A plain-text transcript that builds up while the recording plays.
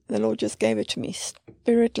the Lord just gave it to me,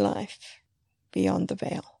 spirit life beyond the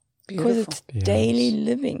veil. Beautiful. Because it's daily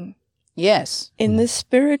living. Yes. In the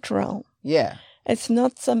spirit realm. Yeah. It's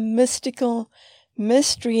not some mystical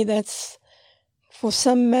mystery that's for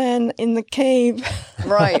some man in the cave.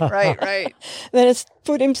 Right. That has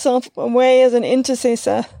put himself away as an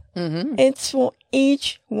intercessor. Mm-hmm. It's for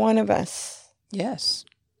each one of us. Yes.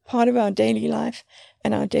 Part of our daily life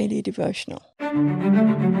and our daily devotional.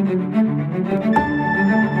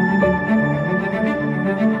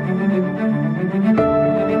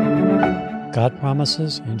 God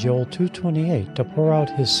promises in Joel 2:28 to pour out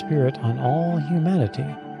His Spirit on all humanity.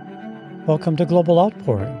 Welcome to Global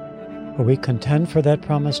Outpouring, where we contend for that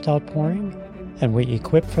promised outpouring, and we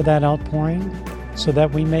equip for that outpouring so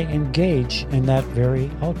that we may engage in that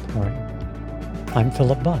very outpouring. I'm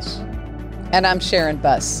Philip Buss. And I'm Sharon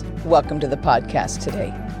Buss. Welcome to the podcast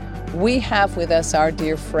today. We have with us our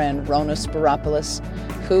dear friend, Rona Spiropoulos,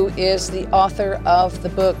 who is the author of the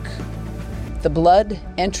book, The Blood,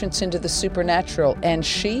 Entrance into the Supernatural. And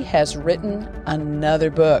she has written another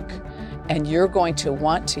book. And you're going to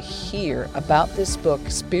want to hear about this book,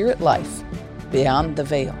 Spirit Life Beyond the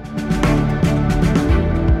Veil.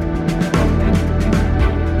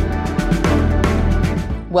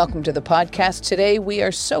 Welcome to the podcast today. We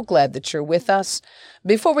are so glad that you're with us.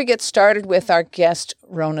 Before we get started with our guest,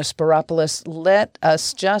 Rona Spiropoulos, let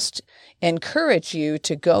us just encourage you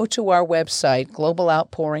to go to our website,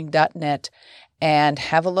 globaloutpouring.net, and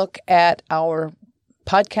have a look at our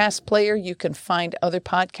podcast player. You can find other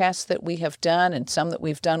podcasts that we have done and some that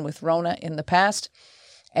we've done with Rona in the past.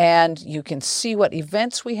 And you can see what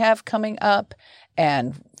events we have coming up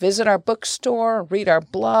and visit our bookstore, read our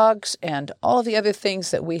blogs, and all the other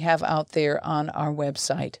things that we have out there on our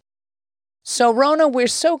website. So, Rona, we're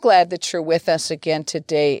so glad that you're with us again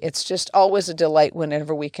today. It's just always a delight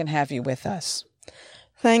whenever we can have you with us.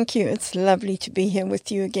 Thank you. It's lovely to be here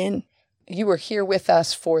with you again. You were here with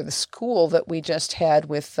us for the school that we just had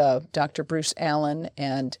with Dr. Bruce Allen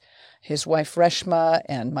and his wife Reshma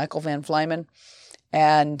and Michael Van Vlymen.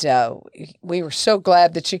 And we were so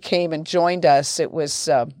glad that you came and joined us. It was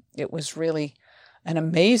really an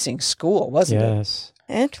amazing school, wasn't it? Yes.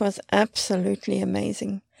 It was absolutely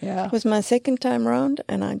amazing. Yeah. It was my second time round,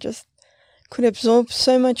 and I just could absorb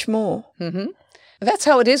so much more. Mm-hmm. That's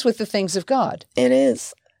how it is with the things of God. It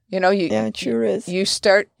is. You know, it sure is. You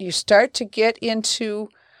start to get into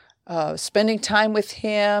spending time with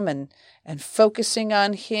Him and focusing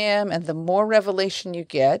on Him, and the more revelation you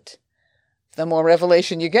get, the more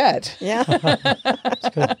revelation you get. Yeah. That's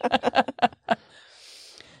good.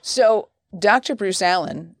 So Dr. Bruce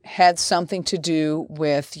Allen had something to do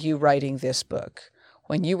with you writing this book.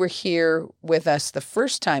 When you were here with us the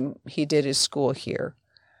first time he did his school here,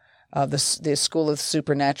 the School of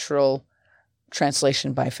Supernatural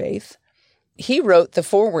Translation by Faith, he wrote the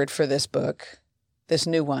foreword for this book, this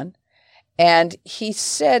new one, and he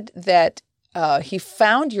said that he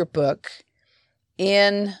found your book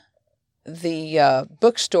in the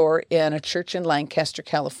bookstore in a church in Lancaster,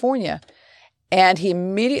 California. And it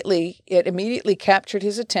immediately captured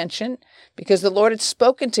his attention because the Lord had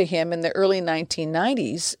spoken to him in the early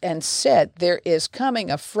 1990s and said, there is coming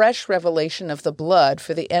a fresh revelation of the blood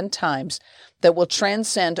for the end times that will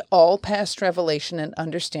transcend all past revelation and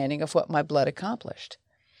understanding of what my blood accomplished.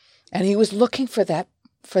 And he was looking for that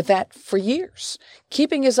for years,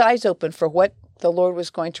 keeping his eyes open for what the Lord was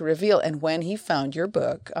going to reveal. And when he found your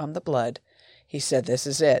book on the blood, he said, this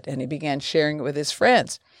is it. And he began sharing it with his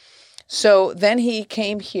friends. So then he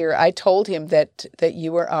came here. I told him that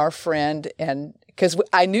you were our friend, and because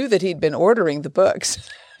I knew that he'd been ordering the books.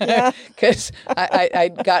 Yeah. Because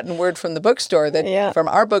I'd gotten word from the bookstore from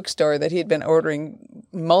our bookstore that he'd been ordering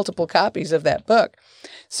multiple copies of that book.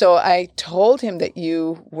 So I told him that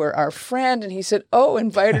you were our friend, and he said, "Oh,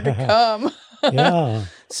 invite her to come." Yeah.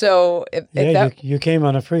 So you came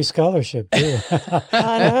on a free scholarship too.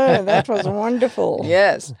 I know, that was wonderful.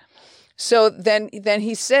 Yes. So then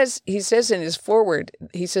he says in his foreword,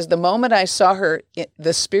 he says, the moment I saw her,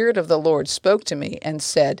 the Spirit of the Lord spoke to me and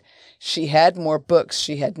said she had more books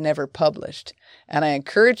she had never published. And I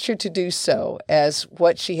encouraged her to do so, as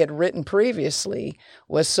what she had written previously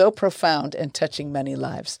was so profound and touching many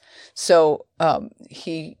lives. So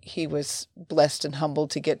he was blessed and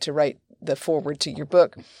humbled to get to write the foreword to your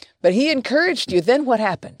book. But he encouraged you. Then what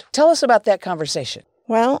happened? Tell us about that conversation.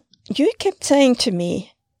 Well, you kept saying to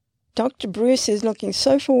me, Dr. Bruce is looking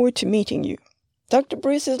so forward to meeting you. Dr.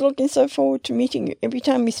 Bruce is looking so forward to meeting you every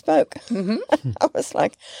time we spoke. Mm-hmm. I was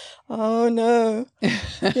like, oh no,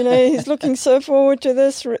 he's looking so forward to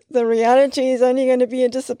this. The reality is only going to be a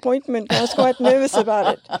disappointment. I was quite nervous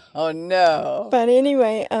about it. Oh no. But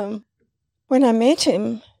anyway, when I met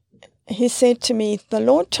him, he said to me, the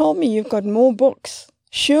Lord told me you've got more books.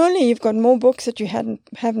 Surely you've got more books that you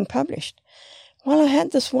haven't published. Well, I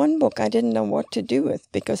had this one book I didn't know what to do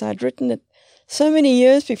with because I'd written it so many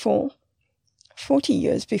years before, 40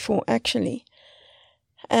 years before actually.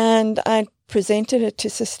 And I presented it to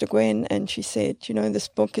Sister Gwen, and she said, this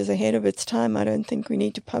book is ahead of its time. I don't think we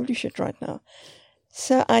need to publish it right now.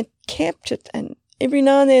 So I kept it, and every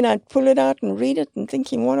now and then I'd pull it out and read it and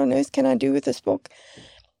thinking, what on earth can I do with this book?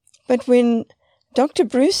 But when Dr.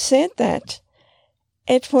 Bruce said that,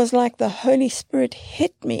 it was like the Holy Spirit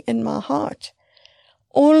hit me in my heart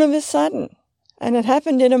all of a sudden. And it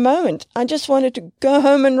happened in a moment. I just wanted to go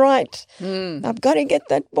home and write. I've got to get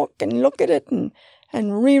that book and look at it and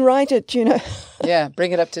rewrite it, Yeah,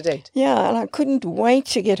 bring it up to date. Yeah, and I couldn't wait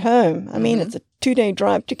to get home. I mean, it's a 2-day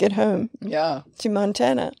drive to get home to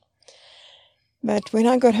Montana. But when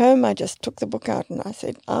I got home, I just took the book out and I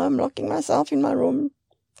said, I'm locking myself in my room,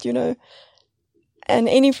 And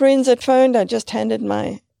any friends that phoned, I just handed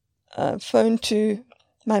my phone to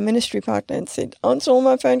my ministry partner and said, answer all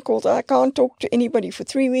my phone calls. I can't talk to anybody for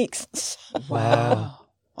 3 weeks. Wow.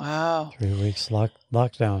 3 weeks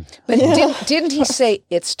lockdown. But didn't he say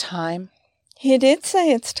it's time? He did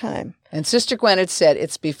say it's time. And Sister Gwen had said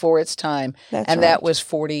it's before its time. That's and right. that was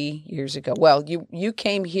 40 years ago. Well, you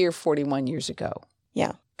came here 41 years ago.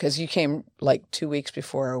 Yeah. Because you came like 2 weeks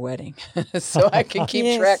before our wedding. So I can keep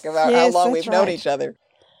Yes, track of how yes, long that's we've known right. each other.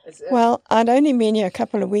 Well, I'd only been here a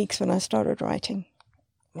couple of weeks when I started writing.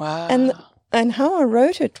 Wow. And how I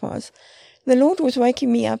wrote it was, the Lord was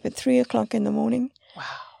waking me up at 3 o'clock in the morning. Wow.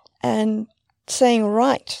 And saying,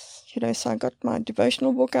 write. So I got my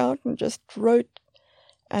devotional book out and just wrote.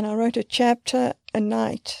 And I wrote a chapter a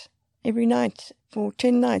night. Every night. For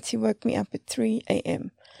 10 nights, he woke me up at 3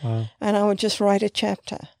 a.m. Wow. And I would just write a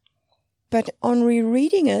chapter. But on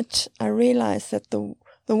rereading it, I realized that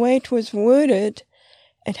the way it was worded,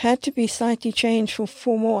 it had to be slightly changed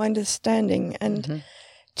for more understanding and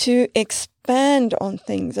to expand on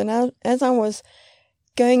things. And as I was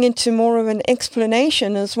going into more of an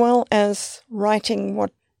explanation as well as rewriting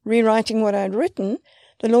what I'd written,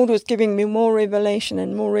 the Lord was giving me more revelation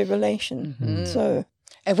and more revelation. Mm-hmm. So,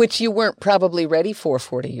 and which you weren't probably ready for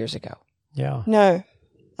 40 years ago. Yeah. No,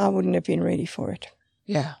 I wouldn't have been ready for it.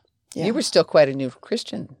 Yeah. Yeah. You were still quite a new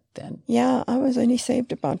Christian then. Yeah, I was only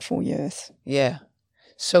saved about 4 years. Yeah.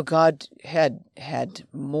 So God had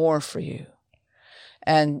more for you.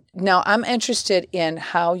 And now I'm interested in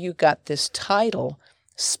how you got this title,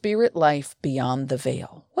 Spirit Life Beyond the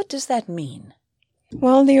Veil. What does that mean?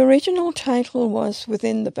 Well, the original title was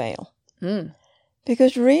Within the Veil.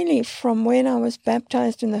 Because really, from when I was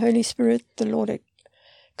baptized in the Holy Spirit, the Lord had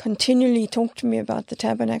continually talked to me about the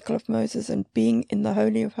tabernacle of Moses and being in the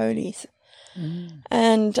Holy of Holies.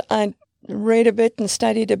 And I read a bit and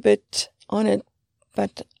studied a bit on it,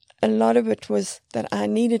 but a lot of it was that I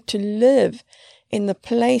needed to live in the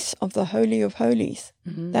place of the Holy of Holies.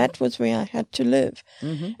 That was where I had to live.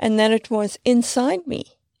 And that it was inside me.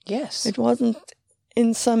 Yes. It wasn't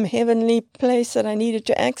in some heavenly place that I needed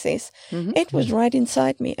to access. It was right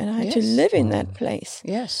inside me, and I had to live in that place.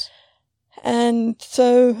 Yes. And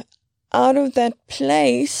so out of that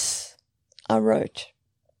place, I wrote.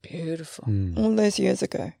 Beautiful. All those years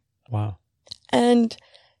ago. Wow. And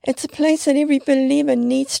it's a place that every believer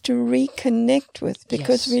needs to reconnect with,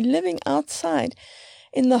 because we're living outside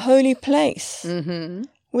in the holy place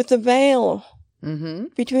with the veil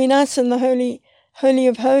between us and the Holy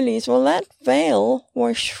of Holies. Well, that veil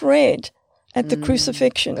was shred at the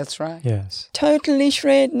crucifixion. That's right. Yes. Totally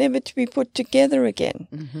shred, never to be put together again.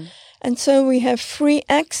 And so we have free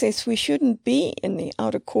access. We shouldn't be in the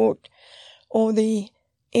outer court or the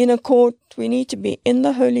inner court. We need to be in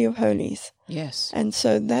the Holy of Holies. Yes. And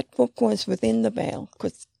so that book was Within the Veil,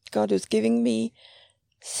 because God was giving me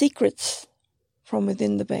secrets from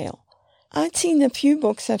within the veil. I'd seen a few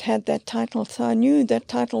books that had that title, so I knew that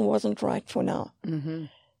title wasn't right for now.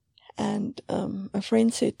 And a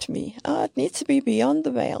friend said to me, it needs to be Beyond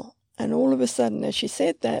the Veil. And all of a sudden, as she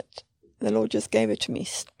said that, the Lord just gave it to me,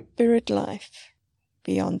 Spirit Life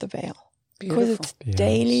Beyond the Veil. Beautiful. Because it's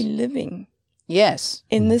daily living Yes.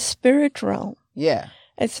 in the spirit realm. Yeah.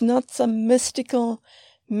 It's not some mystical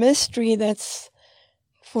mystery that's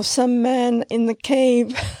for some man in the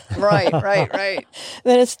cave Right. that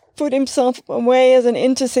has put himself away as an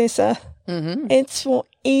intercessor. It's for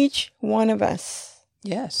each one of us.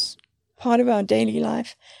 Yes. Part of our daily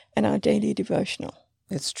life and our daily devotional.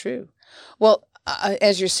 It's true. Well,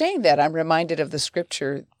 as you're saying that, I'm reminded of the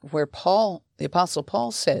scripture where Paul, the Apostle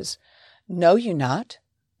Paul, says, "Know you not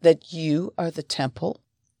that you are the temple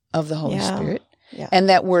of the Holy Spirit?" Yeah. And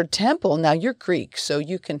that word temple, now you're Greek, so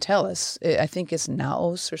you can tell us. I think it's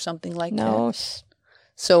naos or something like that. Naos.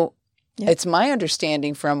 So Yeah. it's my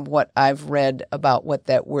understanding from what I've read about what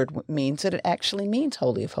that word means, that it actually means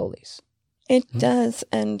Holy of Holies. It does.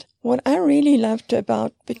 And what I really loved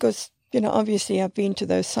about, because, obviously I've been to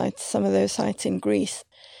those sites, some of those sites in Greece,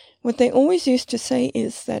 what they always used to say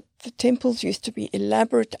is that the temples used to be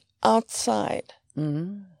elaborate outside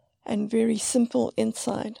and very simple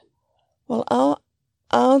inside. Well, our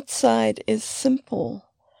outside is simple,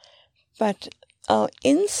 but our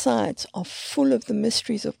insides are full of the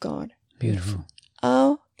mysteries of God. Beautiful.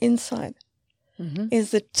 Our inside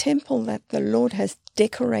is the temple that the Lord has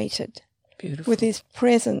decorated. Beautiful. With His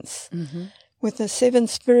presence, with the 7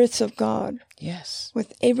 spirits of God. Yes.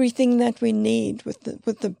 With everything that we need, with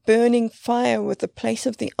the burning fire, with the place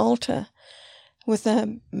of the altar, with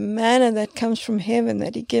the manna that comes from heaven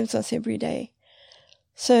that He gives us every day.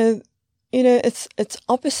 So, it's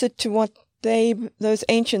opposite to what those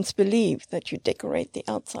ancients believed, that you decorate the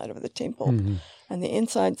outside of the temple and the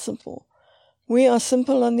inside simple. We are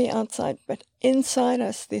simple on the outside, but inside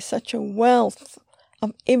us there's such a wealth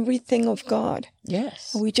of everything of God.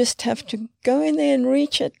 Yes. And we just have to go in there and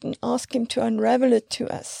reach it and ask Him to unravel it to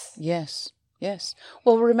us. Yes. Yes.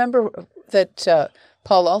 Well, remember that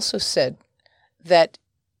Paul also said that,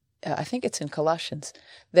 I think it's in Colossians,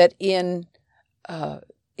 that in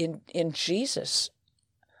Jesus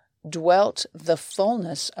dwelt the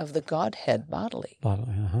fullness of the Godhead bodily.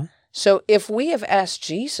 So if we have asked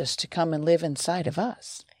Jesus to come and live inside of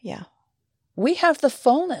us, we have the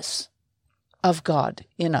fullness of God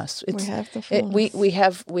in us. We have the fullness. We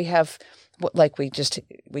have like we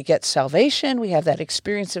get salvation. We have that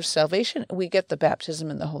experience of salvation. We get the baptism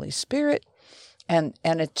in the Holy Spirit, and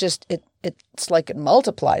it's like it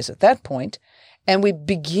multiplies at that point, and we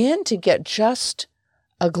begin to get just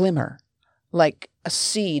a glimmer, like a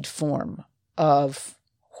seed form of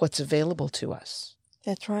what's available to us.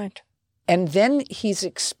 That's right. And then He's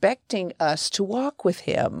expecting us to walk with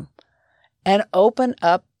Him and open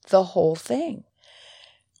up the whole thing.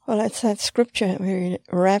 Well, it's that scripture where He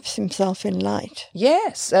wraps Himself in light.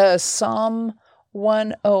 Yes, Psalm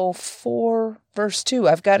 104, verse 2.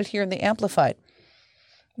 I've got it here in the Amplified.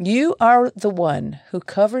 You are the one who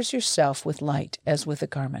covers yourself with light as with a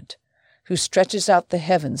garment, who stretches out the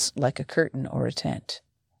heavens like a curtain or a tent.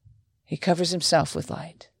 He covers Himself with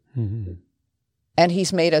light. And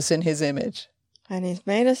He's made us in His image. And He's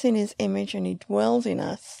made us in His image, and He dwells in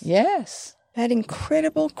us. Yes. That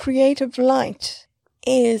incredible creative light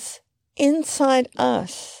is inside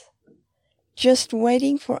us, just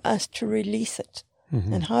waiting for us to release it.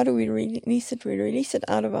 And how do we release it? We release it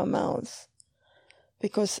out of our mouths.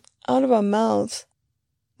 Because out of our mouths,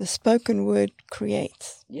 the spoken word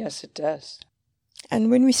creates. Yes, it does.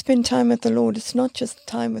 And when we spend time with the Lord, it's not just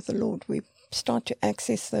time with the Lord. We start to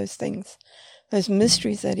access those things, those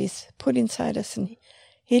mysteries that He's put inside us and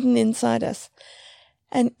hidden inside us.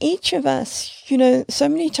 And each of us, so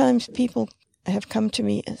many times people have come to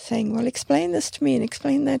me saying, well, explain this to me and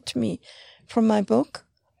explain that to me from my book.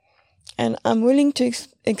 And I'm willing to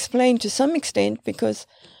explain to some extent, because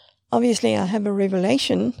obviously I have a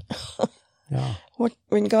revelation.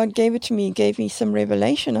 When God gave it to me, He gave me some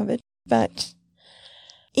revelation of it. But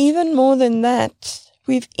even more than that,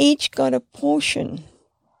 we've each got a portion.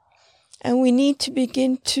 And we need to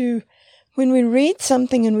begin to, when we read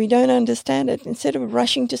something and we don't understand it, instead of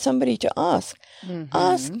rushing to somebody to ask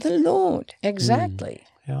the Lord. Exactly.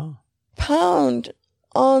 Pound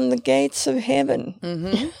on the gates of heaven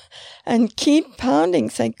and keep pounding.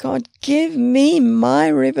 Say, God, give me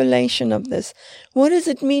my revelation of this. What does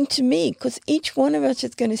it mean to me? Because each one of us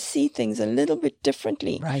is going to see things a little bit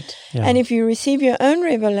differently. Right. And if you receive your own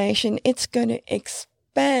revelation, it's going to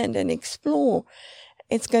expand and explore.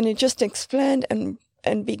 It's going to just expand and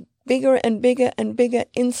be bigger and bigger and bigger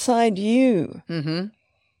inside you.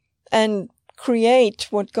 And create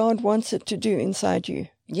what God wants it to do inside you.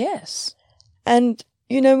 Yes. And,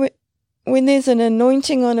 when there's an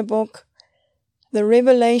anointing on a book, the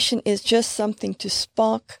revelation is just something to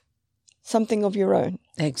spark something of your own.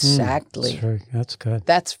 Exactly. That's true. That's good.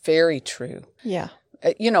 That's very true. Yeah.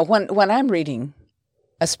 When I'm reading,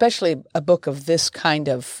 especially a book of this kind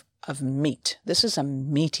of meat, this is a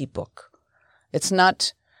meaty book. It's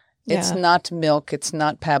not milk, it's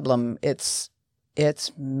not pablum,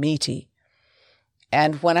 it's meaty.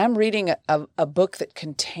 And when I'm reading a book that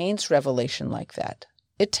contains revelation like that,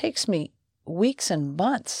 it takes me weeks and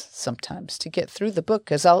months sometimes to get through the book,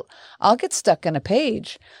 because I'll get stuck on a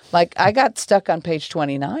page. Like I got stuck on page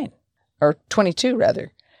 29 or 22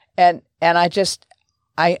 rather. And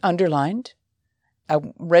I underlined, I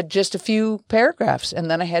read just a few paragraphs, and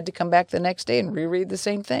then I had to come back the next day and reread the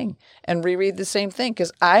same thing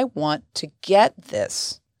because I want to get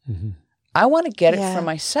this. Mm-hmm. I want to get it for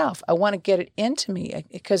myself. I want to get it into me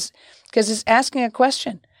because it's asking a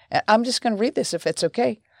question. I'm just going to read this if it's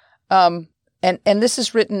okay. And this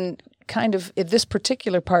is written kind of, this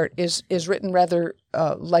particular part is written rather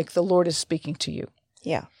like the Lord is speaking to you.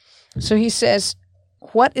 Yeah. So he says,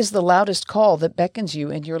 what is the loudest call that beckons you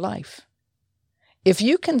in your life? If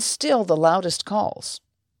you can still the loudest calls,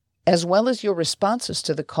 as well as your responses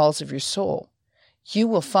to the calls of your soul, you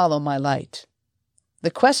will follow my light.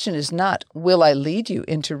 The question is not, will I lead you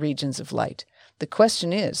into regions of light? The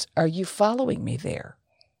question is, are you following me there?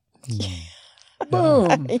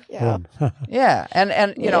 Boom. Yeah. Yeah.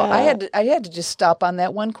 And you know, I had to just stop on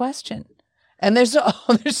that one question. And there's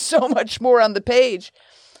so much more on the page.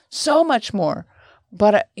 So much more.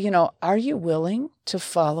 But you know, are you willing to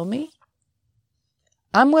follow me?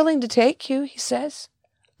 I'm willing to take you, he says.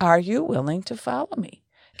 Are you willing to follow me?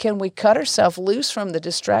 Can we cut ourselves loose from the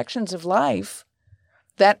distractions of life,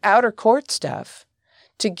 that outer court stuff,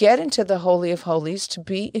 to get into the Holy of Holies, to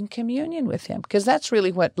be in communion with him? Because that's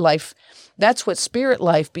really that's what spirit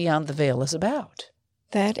life beyond the veil is about.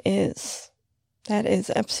 That is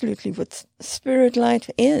absolutely what spirit life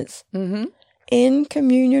is. Mm-hmm. In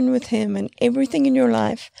communion with him, and everything in your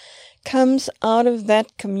life comes out of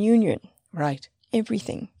that communion. Right.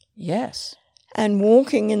 Everything. Yes. And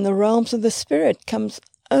walking in the realms of the Spirit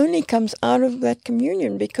only comes out of that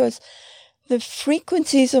communion, because the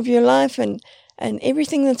frequencies of your life and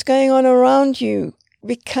everything that's going on around you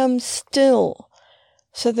becomes still,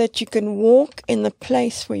 so that you can walk in the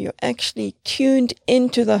place where you're actually tuned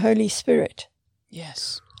into the Holy Spirit.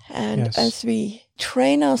 Yes. And as we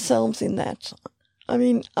train ourselves in that, I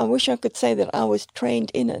mean, I wish I could say that I was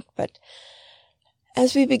trained in it, but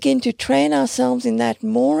as we begin to train ourselves in that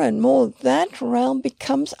more and more, that realm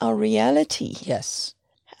becomes our reality. Yes.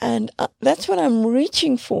 And that's what I'm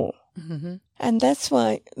reaching for. Mm-hmm. And that's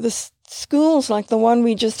why the schools like the one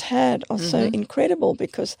we just had are so Mm-hmm. incredible,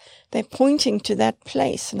 because they're pointing to that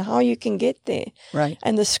place and how you can get there. Right.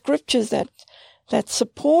 And the scriptures that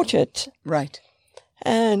support it. Right.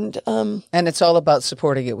 And it's all about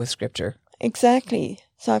supporting it with scripture. Exactly.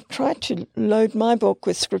 So I've tried to load my book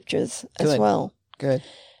with scriptures as well. Good.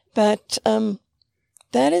 But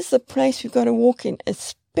that is the place we've got to walk in,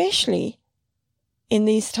 especially in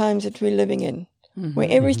these times that we're living in, Mm-hmm. where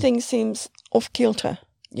everything seems off kilter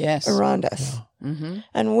around us. Yeah. Mm-hmm.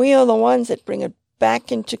 And we are the ones that bring it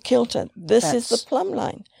back into kilter. This is the plumb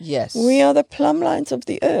line. Yes. We are the plumb lines of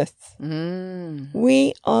the earth. Mm.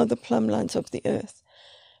 We are the plumb lines of the earth.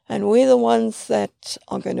 And we're the ones that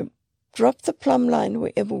are going to drop the plumb line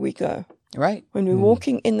wherever we go. Right. When we're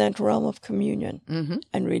walking in that realm of communion, Mm-hmm.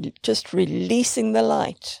 and just releasing the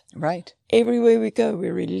light. Right. Everywhere we go,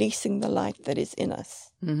 we're releasing the light that is in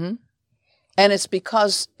us. Mm-hmm. And it's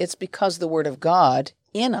because the Word of God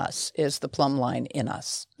in us is the plumb line in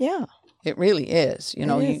us. Yeah. It really is. You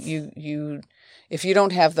know, you if you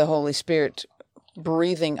don't have the Holy Spirit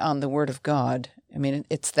breathing on the Word of God, I mean,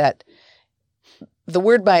 it's that the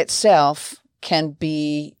Word by itself can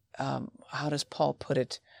be, how does Paul put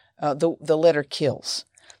it? The letter kills,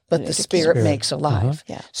 but the Spirit makes alive. Uh-huh.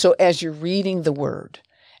 Yeah. So as you're reading the Word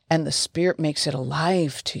and the Spirit makes it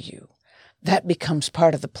alive to you, that becomes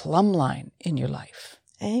part of the plumb line in your life.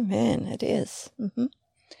 Amen. It is. Mm-hmm.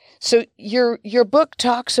 So your book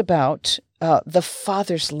talks about the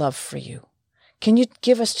Father's love for you. Can you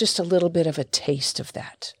give us just a little bit of a taste of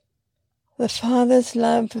that? The Father's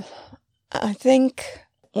love, I think,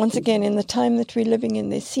 once again, in the time that we're living in,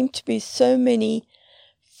 there seem to be so many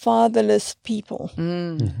fatherless people.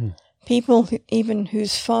 Mm-hmm. People even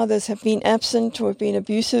whose fathers have been absent or have been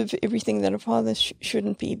abusive, everything that a father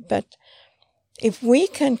shouldn't be. But if we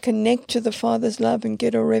can connect to the Father's love and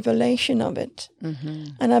get a revelation of it, Mm-hmm.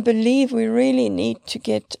 and I believe we really need to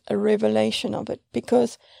get a revelation of it,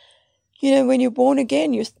 because, you know, when you're born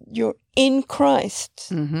again, you're in Christ,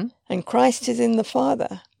 Mm-hmm. and Christ is in the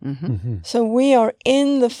Father. Mm-hmm. Mm-hmm. So we are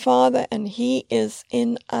in the Father, and He is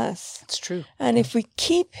in us. It's true. And if we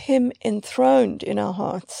keep Him enthroned in our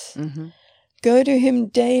hearts, Mm-hmm. go to Him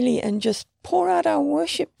daily and just pour out our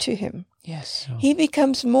worship to Him, Yes. He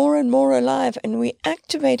becomes more and more alive, and we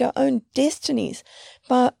activate our own destinies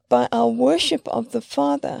by our worship of the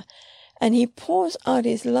Father, and He pours out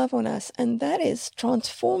His love on us, and that is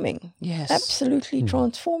transforming. Yes. Absolutely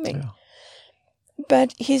transforming. Yeah.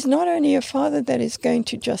 But he's not only a Father that is going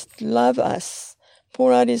to just love us,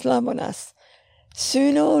 pour out his love on us.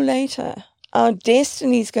 Sooner or later, our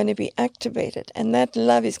destiny is going to be activated, and that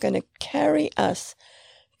love is going to carry us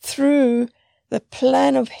through the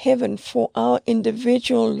plan of heaven for our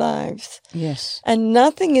individual lives. Yes. And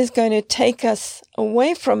nothing is going to take us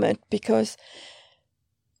away from it, because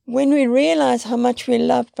when we realize how much we're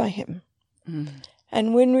loved by him,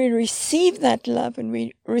 and when we receive that love and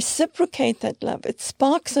we reciprocate that love, it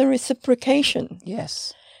sparks a reciprocation.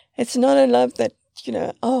 Yes. It's not a love that,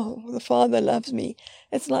 oh, the Father loves me.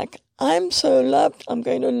 It's like, I'm so loved, I'm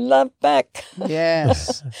going to love back.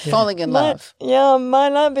 Yes. Falling in love. My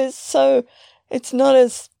love is so, it's not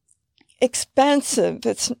as expansive.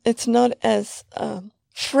 It's not as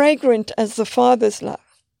fragrant as the Father's love.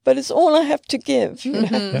 But it's all I have to give,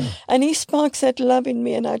 Yeah. And he sparks that love in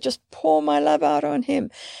me, and I just pour my love out on him.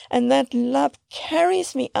 And that love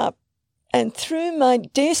carries me up and through my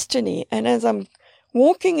destiny. And as I'm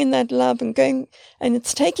walking in that love and going, and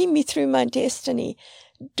it's taking me through my destiny,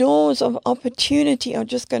 doors of opportunity are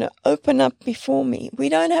just going to open up before me. We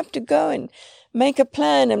don't have to go and make a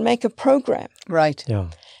plan and make a program. Right. Yeah.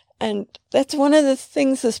 And that's one of the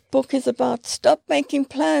things this book is about. Stop making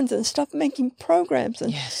plans and stop making programs,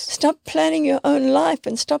 and stop planning your own life,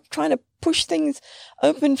 and stop trying to push things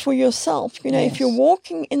open for yourself. If you're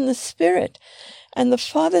walking in the Spirit and the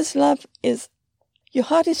Father's love is, your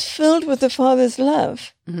heart is filled with the Father's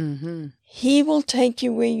love, he will take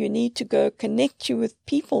you where you need to go, connect you with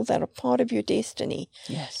people that are part of your destiny.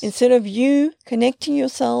 Yes. Instead of you connecting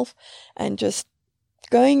yourself and just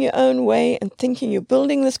going your own way and thinking you're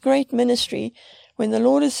building this great ministry, when the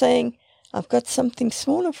Lord is saying, I've got something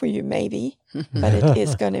smaller for you maybe, but it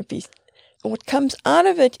is going to be, what comes out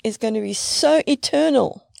of it is going to be so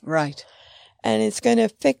eternal. Right. And it's going to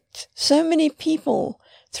affect so many people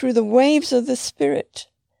through the waves of the Spirit.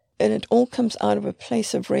 And it all comes out of a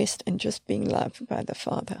place of rest and just being loved by the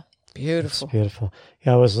Father. Beautiful. It's beautiful.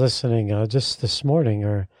 Yeah, I was listening just this morning,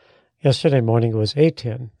 or yesterday morning, it was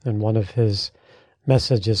Etienne, and one of his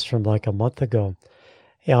messages from like a month ago.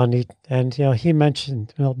 Yeah, and he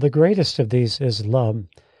mentioned, the greatest of these is love.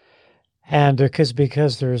 And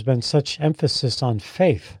because there's been such emphasis on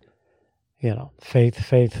faith,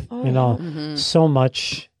 faith, so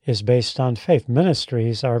much is based on faith.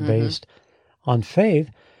 Ministries are based on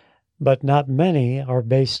faith, but not many are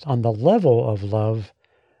based on the level of love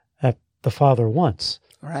that the Father wants.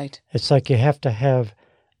 Right. It's like you have to have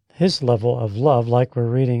his level of love, like we're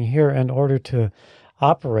reading here, in order to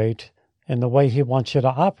operate in the way he wants you to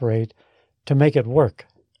operate, to make it work.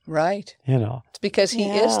 Right. It's because he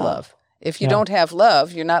is love. If you don't have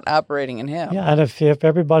love, you're not operating in him. Yeah, and if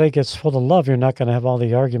everybody gets full of love, you're not going to have all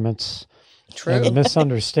the arguments and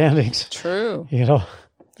misunderstandings. True.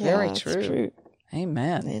 Very true.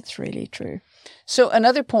 Amen. It's really true. So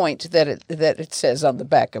another point that it says on the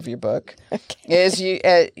back of your book is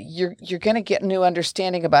you're going to get new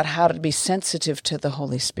understanding about how to be sensitive to the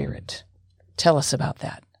Holy Spirit. Tell us about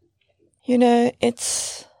that.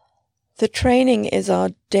 It's the training is our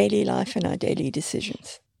daily life and our daily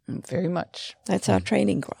decisions. Very much. That's our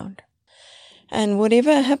training ground. And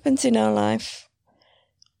whatever happens in our life,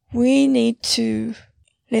 we need to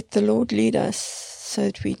let the Lord lead us so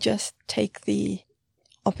that we just take the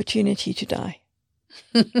opportunity to die.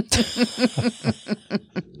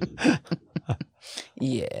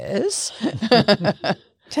 Yes.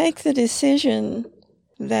 Take the decision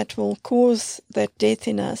that will cause that death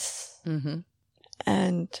in us,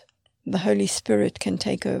 and the Holy Spirit can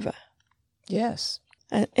take over. Yes.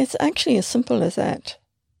 And it's actually as simple as that.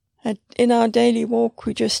 In our daily walk,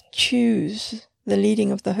 we just choose the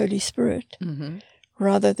leading of the Holy Spirit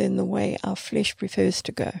rather than the way our flesh prefers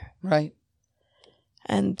to go. Right.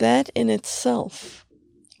 And that in itself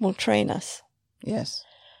will train us. Yes.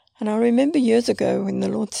 And I remember years ago when the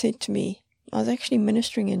Lord said to me, I was actually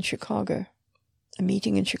ministering in Chicago, a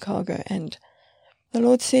meeting in Chicago, and the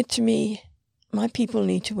Lord said to me, my people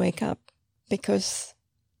need to wake up because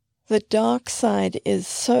the dark side is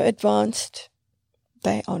so advanced,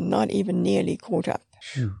 they are not even nearly caught up.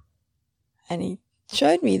 And he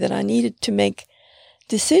showed me that I needed to make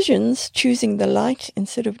decisions choosing the light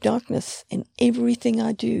instead of darkness in everything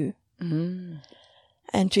I do.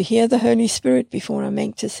 And to hear the Holy Spirit before I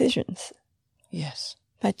make decisions. Yes.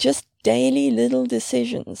 But just daily little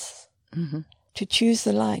decisions to choose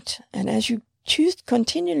the light. And as you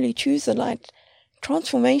continually choose the light,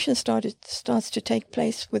 transformation starts to take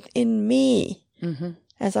place within me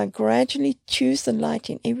as I gradually choose the light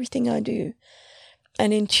in everything I do.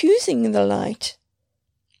 And in choosing the light,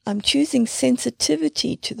 I'm choosing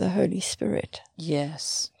sensitivity to the Holy Spirit.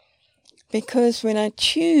 Yes. Because when I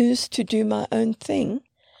choose to do my own thing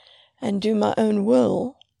and do my own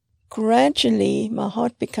will, gradually my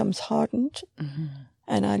heart becomes hardened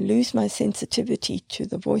and I lose my sensitivity to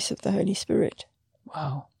the voice of the Holy Spirit.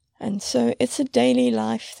 Wow. And so it's a daily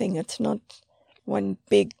life thing. It's not one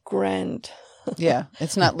big grand. Yeah.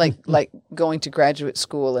 It's not like going to graduate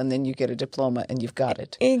school and then you get a diploma and you've got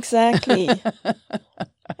it. Exactly.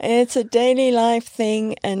 It's a daily life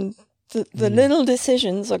thing, and the little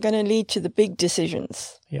decisions are going to lead to the big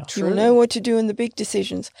decisions. Yeah. True. You'll know what to do in the big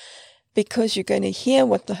decisions because you're going to hear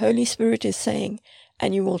what the Holy Spirit is saying,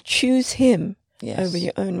 and you will choose Him over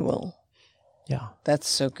your own will. Yeah. That's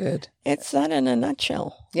so good. It's that in a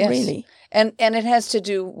nutshell, Yes. really. And it has to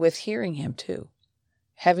do with hearing Him too.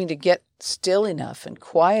 Having to get still enough and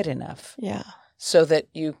quiet enough Yeah. so that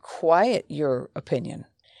you quiet your opinion.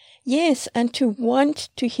 Yes, and to want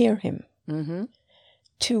to hear Him. Mm-hmm.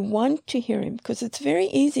 To want to hear Him, because it's very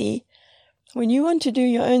easy when you want to do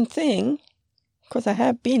your own thing, because I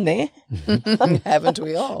have been there. Haven't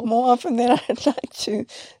we all? More often than I'd like to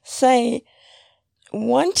say,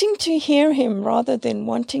 wanting to hear Him rather than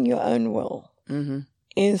wanting your own will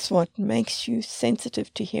is what makes you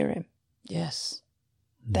sensitive to hear Him. Yes.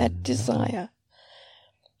 That desire.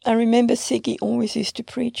 I remember Siggy always used to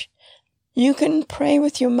preach, you can pray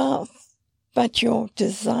with your mouth, but your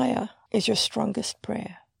desire is your strongest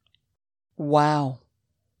prayer. Wow.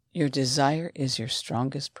 Your desire is your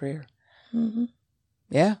strongest prayer. Mm-hmm.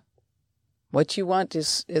 Yeah. What you want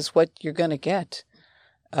is what you're going to get.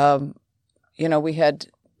 We had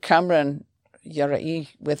Kamran Yarai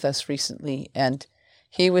with us recently, and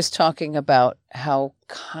he was talking about how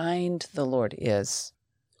kind the Lord is.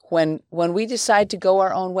 When we decide to go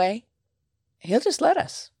our own way, He'll just let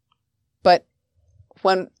us. But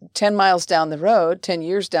when 10 miles down the road, 10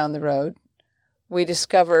 years down the road, we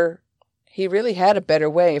discover He really had a better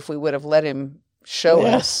way if we would have let Him show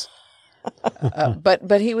us.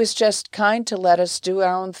 But He was just kind to let us do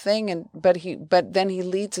our own thing, but then He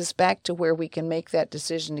leads us back to where we can make that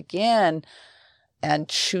decision again and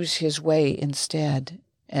choose His way instead.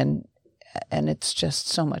 And it's just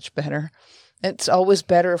so much better. It's always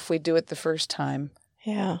better if we do it the first time.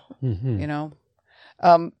 Yeah.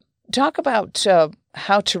 Mm-hmm. Talk about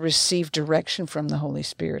how to receive direction from the Holy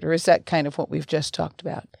Spirit, or is that kind of what we've just talked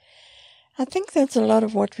about? I think that's a lot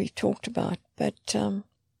of what we've talked about, but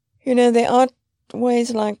there are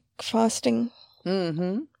ways like fasting.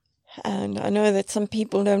 Mm-hmm. And I know that some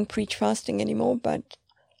people don't preach fasting anymore, but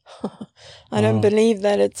I don't believe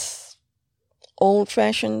that it's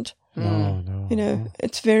old-fashioned. No.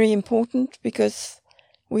 It's very important because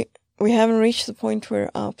we haven't reached the point where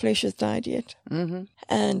our flesh has died yet. Mm-hmm.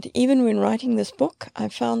 And even when writing this book, I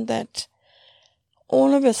found that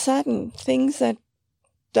all of a sudden, things that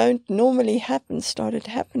don't normally happen started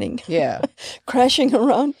happening. Yeah. Crashing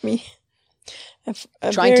around me.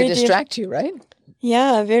 Trying to distract you, right?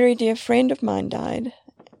 Yeah, a very dear friend of mine died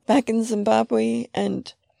back in Zimbabwe,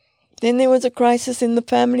 and then there was a crisis in the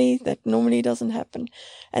family that normally doesn't happen.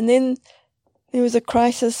 And then there was a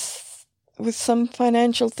crisis with some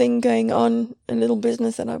financial thing going on, a little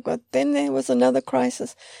business that I've got. Then there was another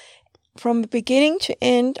crisis. From the beginning to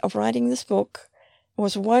end of writing this book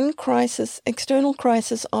was one crisis, external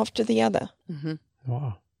crisis after the other. Mm-hmm.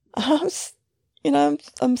 Wow.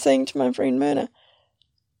 I'm saying to my friend Myrna,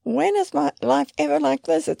 when is my life ever like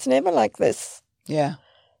this? It's never like this. Yeah.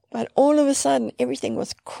 But all of a sudden, everything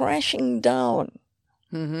was crashing down.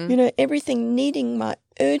 Mm-hmm. Everything needing my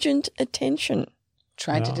urgent attention.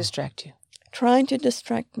 Trying to distract you. Trying to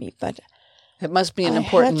distract me, but it must be an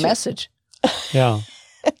important message. Yeah.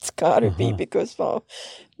 It's got to be, because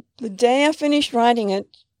the day I finished writing it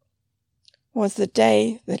was the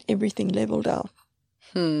day that everything leveled out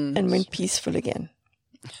and went peaceful again.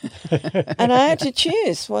 And I had to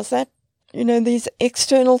choose, was that, these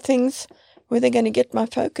external things, were they going to get my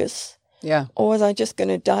focus? Yeah. Or was I just going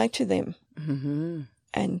to die to them? Mm-hmm.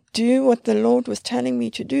 And do what the Lord was telling me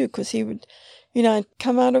to do, because He would, I'd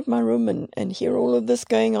come out of my room and hear all of this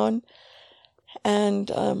going on. And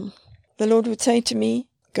the Lord would say to me,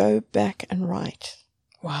 go back and write.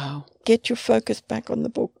 Wow. Get your focus back on the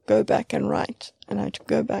book. Go back and write. And I had to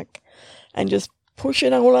go back and just push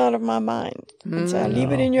it all out of my mind and say, I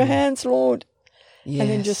leave it in your hands, Lord. Yes. And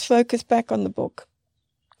then just focus back on the book.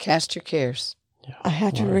 Cast your cares. Yeah. I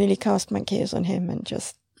had to really cast my cares on Him and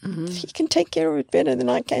just, He can take care of it better than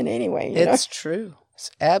I can anyway. It's true. It's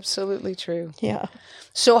absolutely true. Yeah.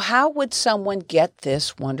 So how would someone get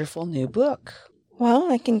this wonderful new book?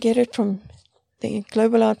 Well, I can get it from the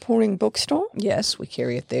Global Outpouring bookstore. Yes, we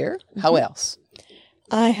carry it there. How else?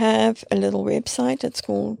 I have a little website. It's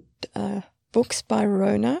called Books by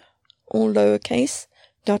Rona, all lowercase,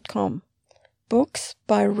 .com. Books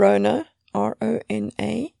by Rona,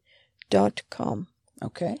 RONA.com.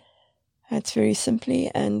 Okay. That's very simply,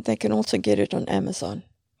 and they can also get it on Amazon.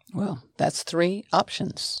 Well, that's 3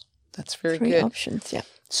 options. That's very good. 3 options, yeah.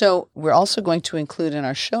 So we're also going to include in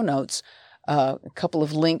our show notes a couple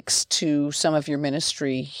of links to some of your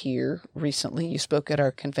ministry here recently. You spoke at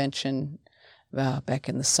our convention back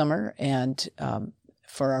in the summer and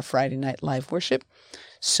for our Friday night live worship.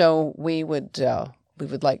 So we would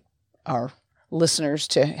like our listeners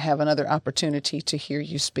to have another opportunity to hear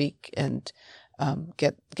you speak and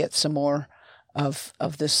get some more of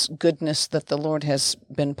this goodness that the Lord has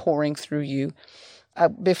been pouring through you.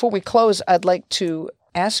 Before we close, I'd like to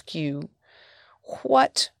ask you,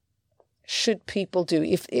 what should people do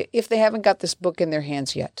if they haven't got this book in their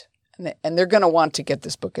hands yet, and they're going to want to get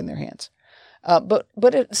this book in their hands? But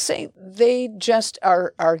say they just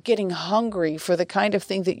are getting hungry for the kind of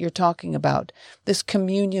thing that you're talking about, this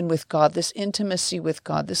communion with God, this intimacy with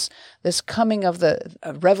God, this coming of the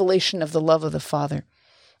revelation of the love of the Father,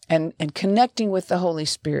 and connecting with the Holy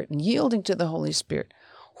Spirit and yielding to the Holy Spirit.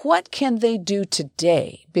 What can they do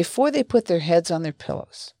today before they put their heads on their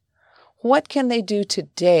pillows? What can they do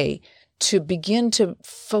today to begin to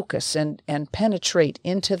focus and penetrate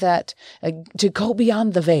into that, to go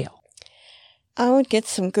beyond the veil? I would get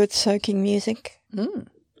some good soaking music,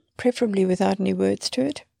 preferably without any words to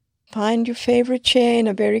it. Find your favorite chair in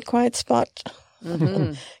a very quiet spot.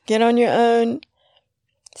 Mm-hmm. Get on your own.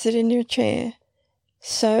 Sit in your chair.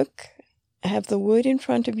 Soak. Have the word in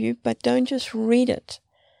front of you, but don't just read it.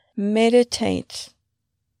 Meditate.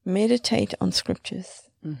 Meditate on scriptures.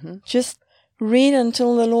 Mm-hmm. Just read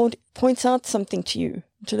until the Lord points out something to you,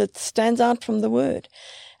 until it stands out from the word.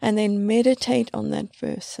 And then meditate on that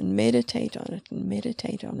verse and meditate on it and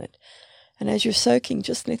meditate on it. And as you're soaking,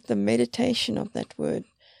 just let the meditation of that word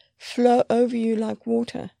flow over you like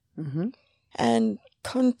water. Mm-hmm. And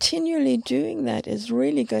continually doing that is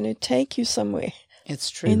really going to take you somewhere. It's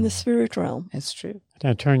true. In the spirit realm. It's true.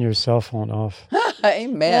 Now turn your cell phone off.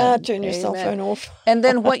 Amen. Yeah, turn your cell phone off. And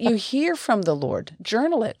then what you hear from the Lord,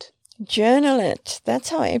 journal it. Journal it. That's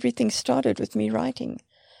how everything started with me writing,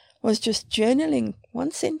 was just journaling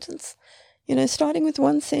one sentence. Starting with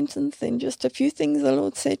one sentence and just a few things the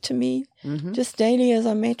Lord said to me, just daily as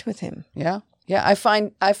I met with him. Yeah. Yeah, I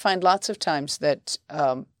find lots of times that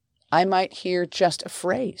I might hear just a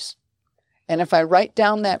phrase. And if I write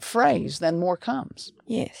down that phrase, then more comes.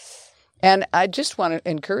 Yes. And I just want to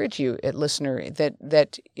encourage you, listener,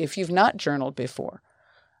 that if you've not journaled before,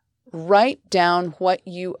 write down what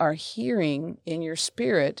you are hearing in your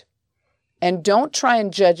spirit, and don't try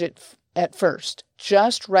and judge it at first.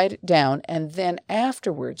 Just write it down, and then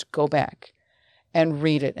afterwards go back and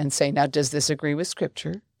read it and say, now, does this agree with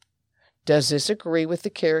Scripture? Does this agree with the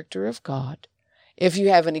character of God? If you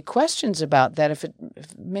have any questions about that, if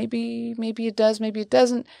maybe it does, maybe it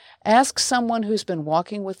doesn't, ask someone who's been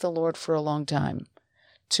walking with the Lord for a long time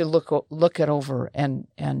to look it over and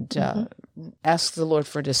ask the Lord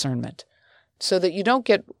for discernment, so that you don't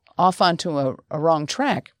get off onto a wrong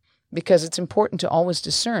track, because it's important to always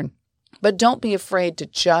discern. But don't be afraid to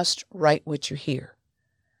just write what you hear,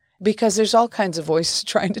 because there's all kinds of voices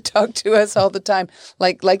trying to talk to us all the time,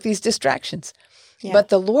 like these distractions. Yeah. But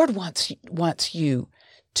the Lord wants you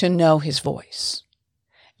to know his voice,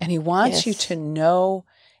 and he wants you to know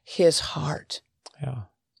his heart. Yeah.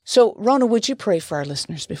 So, Rona, would you pray for our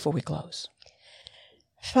listeners before we close?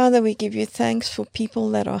 Father, we give you thanks for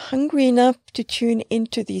people that are hungry enough to tune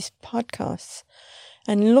into these podcasts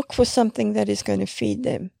and look for something that is going to feed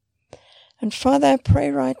them. And Father, I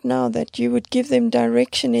pray right now that you would give them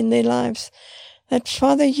direction in their lives, that,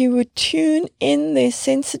 Father, you would tune in their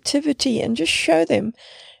sensitivity and just show them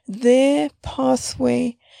their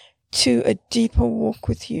pathway to a deeper walk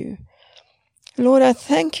with you. Lord, I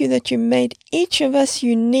thank you that you made each of us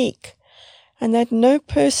unique and that no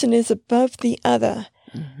person is above the other.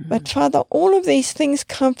 Mm-hmm. But, Father, all of these things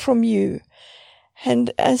come from you.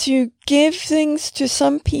 And as you give things to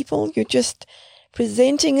some people, you're just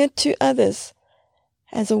presenting it to others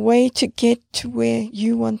as a way to get to where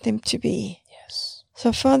you want them to be.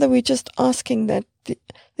 So, Father, we're just asking that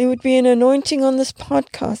there would be an anointing on this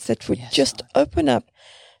podcast that would just open up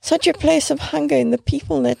such a place of hunger in the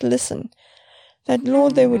people that listen, that,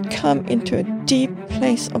 Lord, they would come into a deep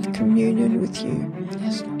place of communion with you.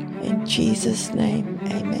 Yes, Lord. In Jesus' name,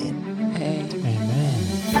 amen. Amen.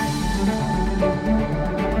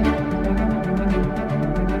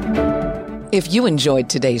 If you enjoyed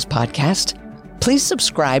today's podcast, please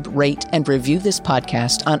subscribe, rate, and review this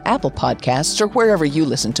podcast on Apple Podcasts or wherever you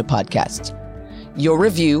listen to podcasts. Your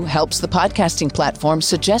review helps the podcasting platform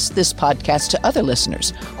suggest this podcast to other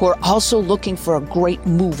listeners who are also looking for a great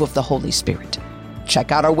move of the Holy Spirit.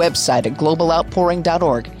 Check out our website at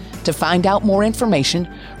globaloutpouring.org to find out more information,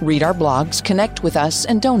 read our blogs, connect with us,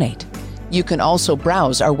 and donate. You can also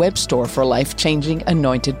browse our web store for life-changing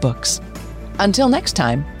anointed books. Until next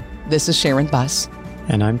time, this is Sharon Buss.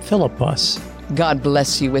 And I'm Philip Buss. God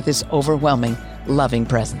bless you with His overwhelming, loving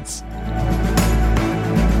presence.